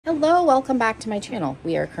Hello, welcome back to my channel.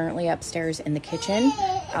 We are currently upstairs in the kitchen.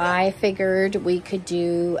 I figured we could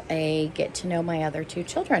do a get to know my other two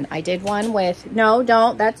children. I did one with, no,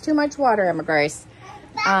 don't, that's too much water, Emma Grace.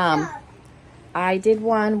 I did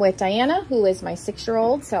one with Diana, who is my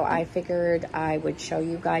 6-year-old, so I figured I would show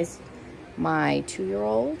you guys my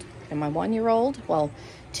 2-year-old and my 1-year-old. Well,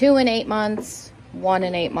 2 and 8 months, 1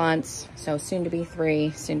 and 8 months, so soon to be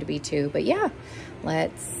 3, soon to be 2. But yeah,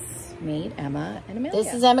 let's meet Emma and Amelia.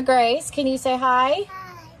 This is Emma Grace. Can you say hi?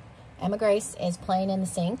 Hi. Emma Grace is playing in the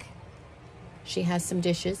sink. She has some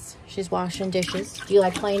dishes. She's washing dishes. Do you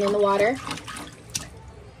like playing in the water?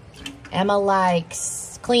 Emma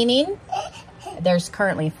likes cleaning. There's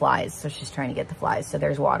currently flies, so she's trying to get the flies. So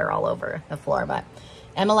there's water all over the floor. But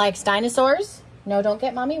Emma likes dinosaurs. No, don't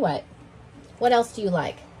get mommy wet. What else do you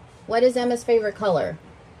like? What is Emma's favorite color?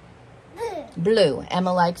 Blue.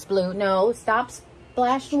 Emma likes blue. No, stop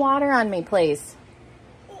splashing water on me, please.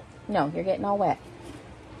 No, you're getting all wet.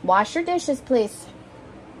 Wash your dishes, please.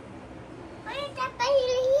 What is that by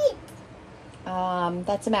your heat?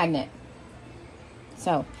 That's a magnet.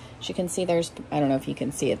 So, she can see there's, I don't know if you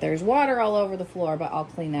can see it, there's water all over the floor, but I'll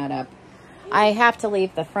clean that up. I have to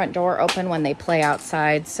leave the front door open when they play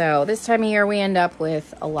outside, so this time of year we end up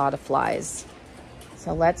with a lot of flies.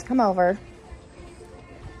 So let's come over.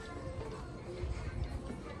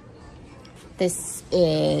 This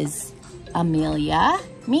is Amelia.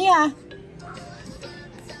 Mia.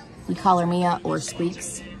 We call her Mia or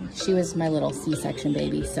Squeaks. She was my little C-section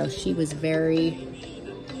baby, so she was very,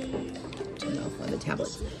 turn off one of the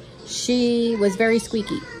tablets. She was very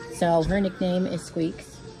squeaky, so her nickname is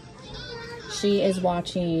Squeaks. She is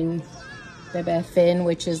watching Bebe Finn,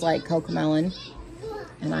 which is like Cocomelon,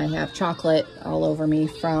 and I have chocolate all over me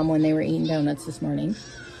from when they were eating donuts this morning.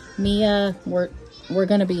 Mia, we're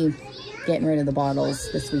gonna be getting rid of the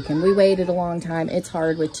bottles this weekend. We waited a long time. It's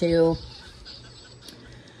hard with 2.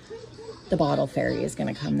 The bottle fairy is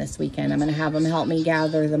going to come this weekend. I'm going to have them help me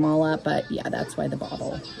gather them all up, but yeah, that's why the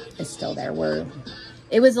bottle is still there.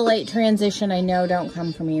 It was a late transition. I know, don't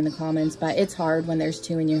come for me in the comments, but it's hard when there's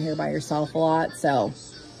 2 and you're here by yourself a lot. So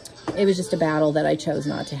it was just a battle that I chose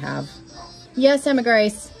not to have. Yes, Emma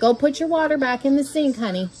Grace, go put your water back in the sink,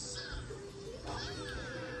 honey.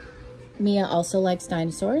 Mia also likes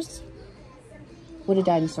dinosaurs. What do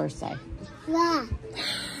dinosaurs say? Yeah.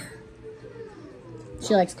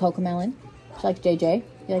 She likes Cocomelon. She likes JJ.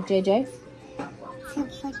 You like JJ?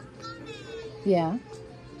 Yeah.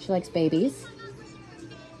 She likes babies.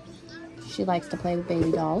 She likes to play with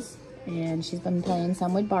baby dolls. And she's been playing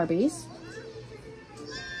some with Barbies.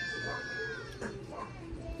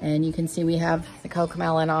 And you can see we have the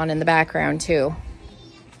Cocomelon on in the background too.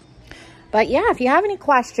 But yeah, if you have any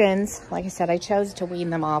questions, like I said, I chose to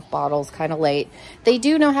wean them off bottles kind of late. They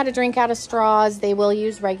do know how to drink out of straws. They will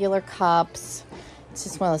use regular cups. It's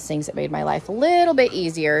just one of those things that made my life a little bit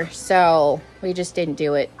easier. So we just didn't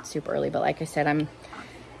do it super early. But like I said,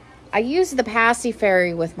 I used the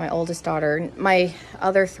pacifier with my oldest daughter. My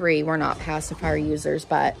other 3 were not pacifier users,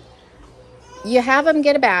 but you have them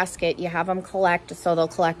get a basket. You have them collect, so they'll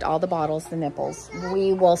collect all the bottles, the nipples.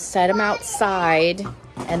 We will set them outside,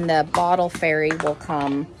 and the bottle fairy will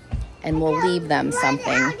come, and we'll leave them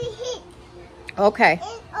something. Okay.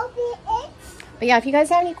 But yeah, if you guys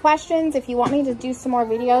have any questions, if you want me to do some more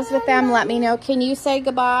videos with them, let me know. Can you say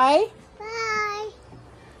goodbye? Bye.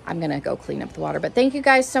 I'm going to go clean up the water. But thank you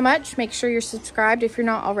guys so much. Make sure you're subscribed if you're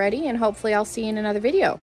not already, and hopefully I'll see you in another video.